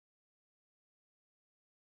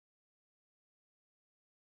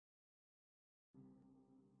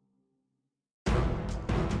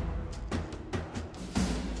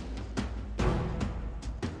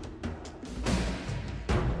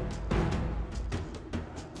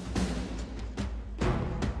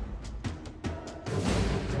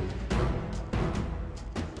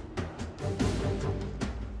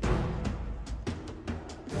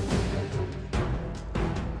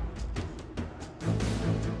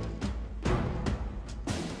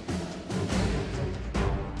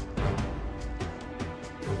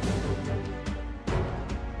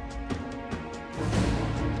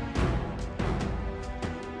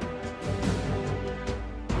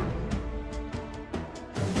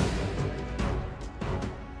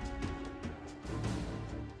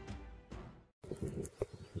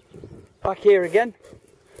back here again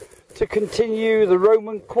to continue the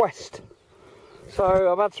Roman quest.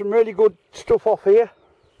 So I've had some really good stuff off here,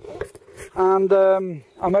 and I'm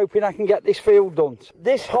hoping I can get this field done.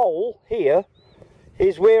 This hole here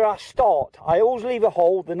is where I start. I always leave a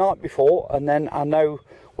hole the night before, and then I know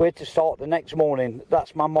where to start the next morning.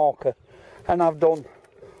 That's my marker, and I've done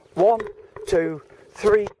 1, 2,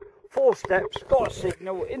 3, 4 steps, got a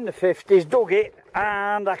signal in the 50s, dug it,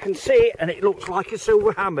 and I can see it, and it looks like a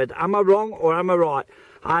silver hammered. Am I wrong or am I right?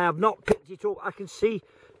 I have not picked it up. I can see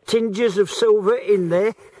tinges of silver in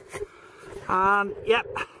there, and yep.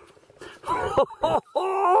 What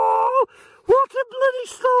a bloody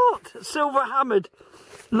start! Silver hammered.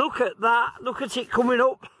 Look at that. Look at it coming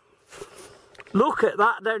up. Look at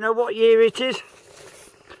that. Don't know what year it is.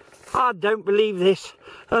 I don't believe this.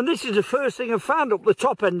 And this is the first thing I've found up the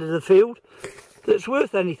top end of the field that's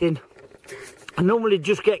worth anything. I normally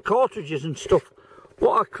just get cartridges and stuff.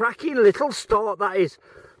 What a cracking little start that is.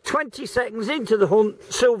 20 seconds into the hunt,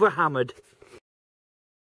 silver hammered.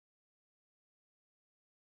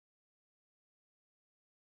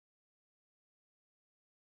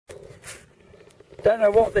 Don't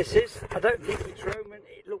know what this is. I don't think it's Roman.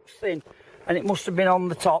 It looks thin, and it must have been on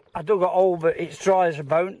the top. I dug it all, but it's dry as a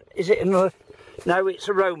bone. Is it another? No, it's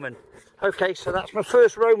a Roman. Okay, so that's my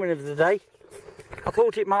first Roman of the day. I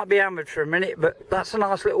thought it might be hammered for a minute, but that's a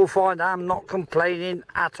nice little find. I'm not complaining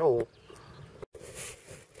at all.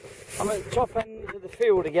 I'm at the top end of the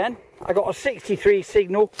field again. I got a 63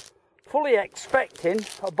 signal, fully expecting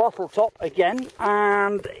a bottle top again,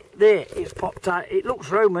 and there it's popped out. It looks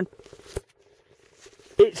Roman.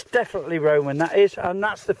 It's definitely Roman, that is, and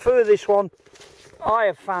that's the furthest one I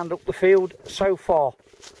have found up the field so far.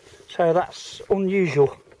 So that's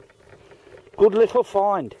unusual. Good little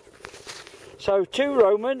find. So 2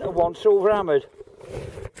 Roman and 1 silver hammered.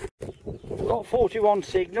 Got 41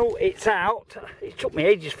 signal. It's out. It took me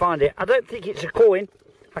ages to find it. I don't think it's a coin.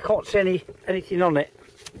 I can't see anything on it.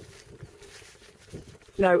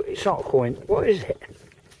 No, it's not a coin. What is it?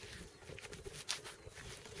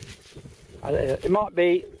 I don't know. It might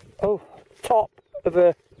be top of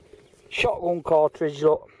a shotgun cartridge.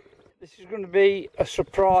 Look. This is going to be a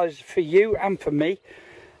surprise for you and for me.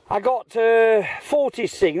 I got 40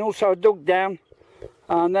 signal, so I dug down,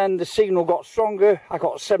 and then the signal got stronger. I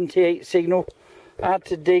got 78 signal. I had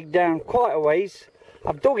to dig down quite a ways.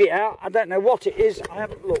 I've dug it out. I don't know what it is. I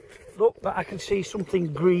haven't looked. Look, but I can see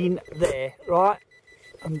something green there, right?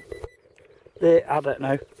 And there, I don't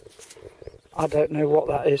know. I don't know what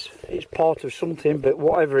that is. It's part of something, but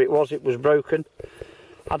whatever it was broken.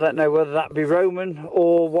 I don't know whether that be Roman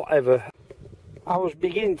or whatever. I was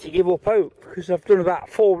beginning to give up hope because I've done about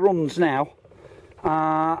 4 runs now.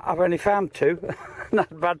 I've only found 2.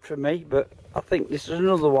 Not bad for me, but I think this is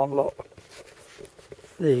another one. Look.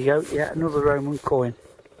 There you go. Yeah, another Roman coin.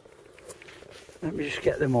 Let me just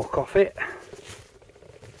get the muck off it.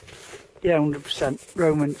 Yeah, 100%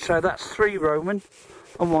 Roman. So that's 3 Roman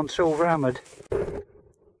and 1 silver hammered.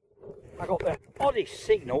 I got the oddest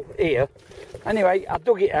signal here. Anyway, I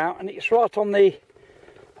dug it out, and it's right on the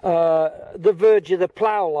verge of the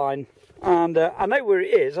plough line, and I know where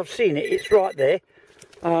it is. I've seen it. It's right there,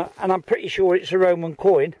 and I'm pretty sure it's a Roman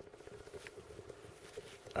coin.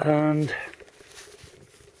 And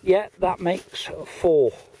yeah, that makes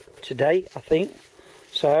 4 today, I think.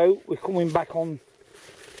 So we're coming back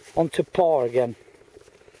onto par again.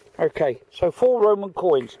 Okay, so 4 Roman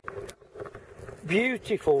coins.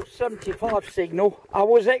 Beautiful 75 signal. I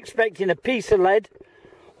was expecting a piece of lead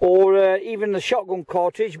or even the shotgun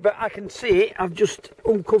cartridge, but I can see it. I've just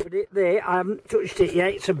uncovered it there. I haven't touched it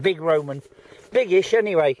yet. It's a big Roman. Biggish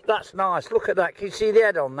anyway. That's nice. Look at that. Can you see the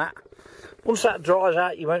head on that? Once that dries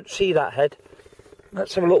out, you won't see that head.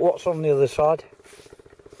 Let's have a look what's on the other side.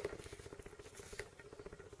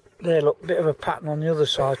 There, look, bit of a pattern on the other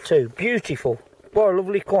side too. Beautiful. What a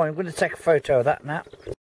lovely coin. I'm going to take a photo of that now.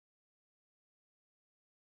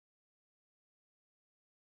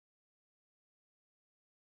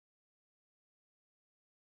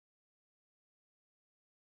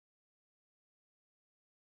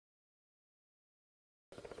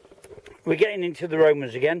 We're getting into the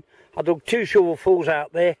Romans again. I dug 2 shovelfuls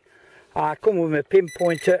out there. I come with my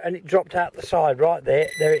pinpointer and it dropped out the side right there.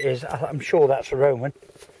 There it is. I'm sure that's a Roman.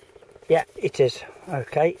 Yeah, it is.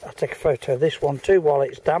 Okay, I'll take a photo of this one too while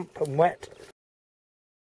it's damp and wet.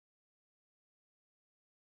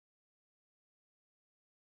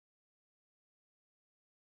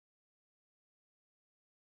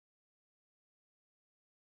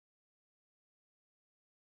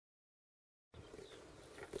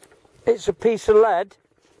 It's a piece of lead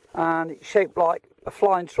and it's shaped like a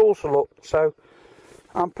flying saucer, look. So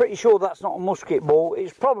I'm pretty sure that's not a musket ball.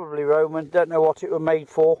 It's probably Roman, don't know what it was made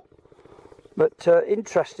for. But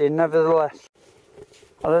interesting nevertheless.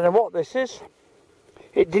 I don't know what this is.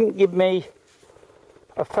 It didn't give me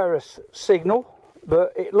a ferrous signal,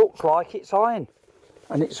 but it looks like it's iron.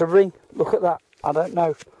 And it's a ring. Look at that. I don't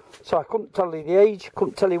know. So I couldn't tell you the age,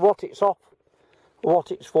 couldn't tell you what it's off, or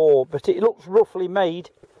what it's for. But it looks roughly made.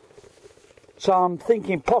 So I'm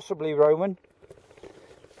thinking possibly Roman.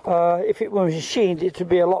 If it was machined, it would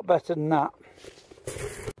be a lot better than that.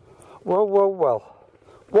 Well, well, well.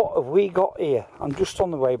 What have we got here? I'm just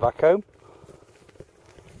on the way back home.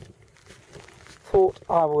 Thought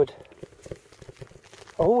I would...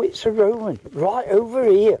 Oh, it's a Roman. Right over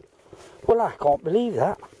here. Well, I can't believe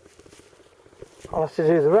that. I'll have to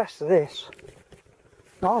do the rest of this.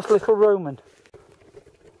 Nice little Roman.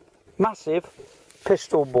 Massive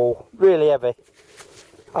pistol ball. Really heavy.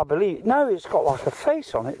 I believe... No, it's got like a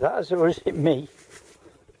face on it, that is, or is it me?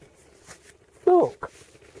 Look.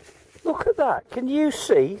 Look at that. Can you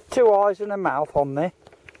see 2 eyes and a mouth on there?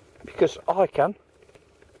 Because I can.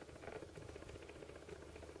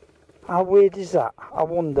 How weird is that? I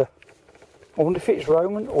wonder if it's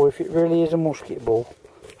Roman or if it really is a musket ball.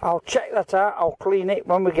 I'll check that out. I'll clean it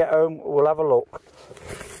when we get home. We'll have a look.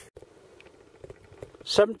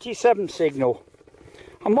 77 signal.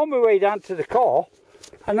 I'm on my way down to the car.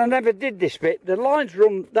 And I never did this bit. The lines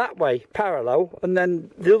run that way, parallel, and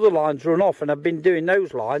then the other lines run off, and I've been doing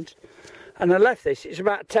those lines. And I left this, it's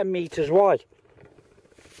about 10 metres wide.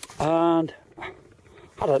 And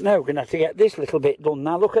I don't know, we're going to have to get this little bit done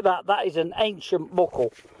now. Look at that, that is an ancient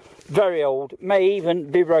buckle. Very old, may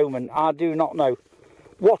even be Roman, I do not know.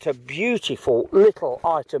 What a beautiful little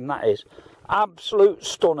item that is. Absolute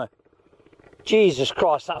stunner. Jesus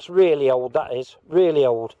Christ, that's really old, that is. Really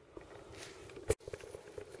old.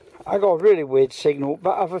 I got a really weird signal,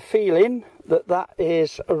 but I have a feeling that that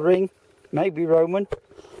is a ring, maybe Roman,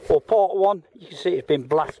 or part one. You can see it's been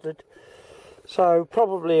blasted, so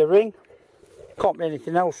probably a ring. Can't be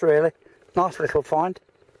anything else really. Nice little find.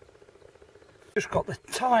 Just got the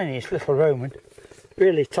tiniest little Roman,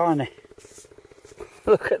 really tiny.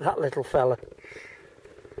 Look at that little fella.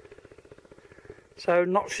 So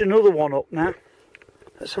notch another one up now.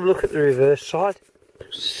 Let's have a look at the reverse side,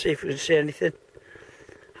 see if we can see anything.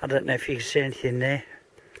 I don't know if you can see anything there.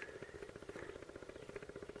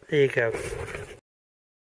 There you go.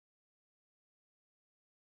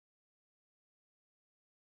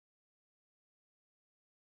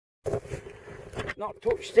 Not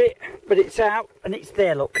touched it, but it's out and it's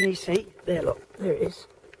there, look. Can you see? There, look. There it is.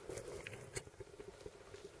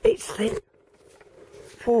 It's there.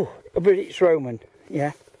 Oh, but it's Roman.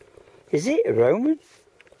 Yeah. Is it a Roman?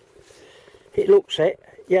 It looks it.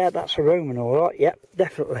 Yeah, that's a Roman, all right. Yep,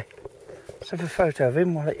 definitely. Let's have a photo of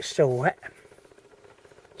him while it's still wet.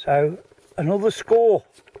 So, another score.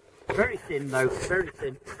 Very thin, though. Very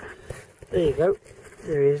thin. There you go.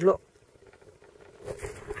 There he is, look.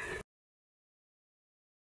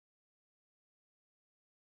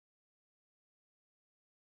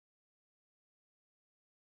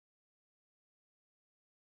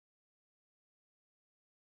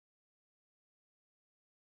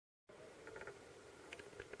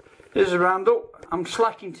 Here's a roundup. I'm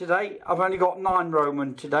slacking today. I've only got 9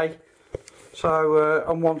 Roman today, so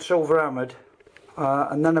and 1 silver hammered,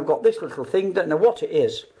 and then I've got this little thing. Don't know what it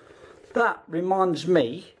is. That reminds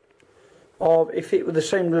me of if it were the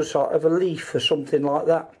same sort of a leaf or something like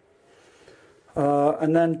that.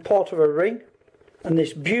 And then part of a ring, and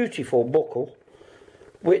this beautiful buckle,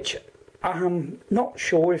 which I'm not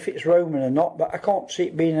sure if it's Roman or not, but I can't see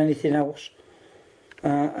it being anything else.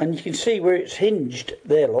 And you can see where it's hinged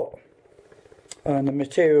there, look, and the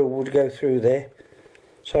material would go through there.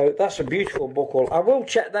 So that's a beautiful buckle. I will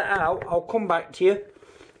check that out. I'll come back to you.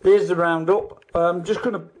 There's the roundup. I'm just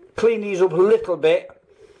going to clean these up a little bit,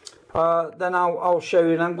 then I'll show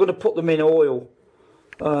you. And I'm going to put them in oil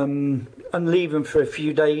and leave them for a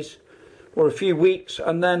few days or a few weeks,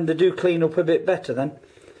 and then they do clean up a bit better then.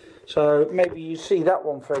 So maybe you see that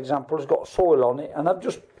one, for example, has got soil on it, and I've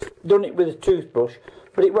just done it with a toothbrush,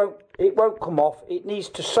 but it won't come off. It needs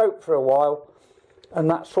to soak for a while, and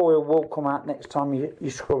that soil will come out next time you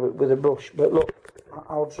scrub it with a brush. But look,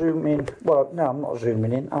 I'll zoom in. Well, no, I'm not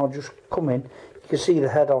zooming in. I'll just come in. You can see the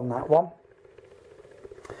head on that one.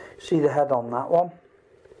 See the head on that one.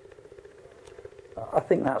 I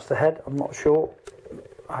think that's the head. I'm not sure.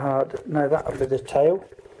 No, that'll be the tail.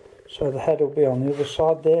 So the head will be on the other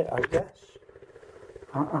side there, I guess.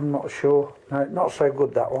 I'm not sure. No, not so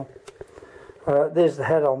good, that one. There's the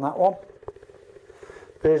head on that one.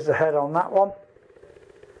 There's the head on that one.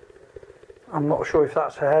 I'm not sure if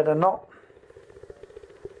that's a head or not.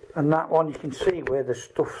 and that one you can see where the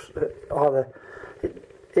stuff's either,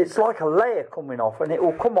 it's like a layer coming off, and it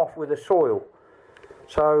will come off with the soil.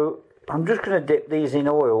 So I'm just going to dip these in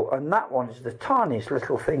oil, and that one is the tiniest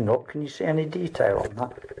little thing. Look, can you see any detail on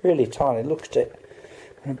that? Really tiny. Look at it.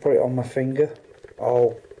 I'm going to put it on my finger.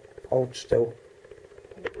 Oh, hold still.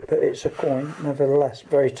 But it's a coin, nevertheless,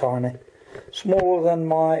 very tiny. Smaller than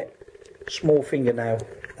my small fingernail.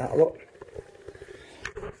 That look.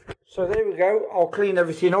 So there we go. I'll clean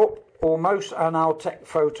everything up almost, and I'll take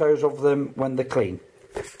photos of them when they're clean.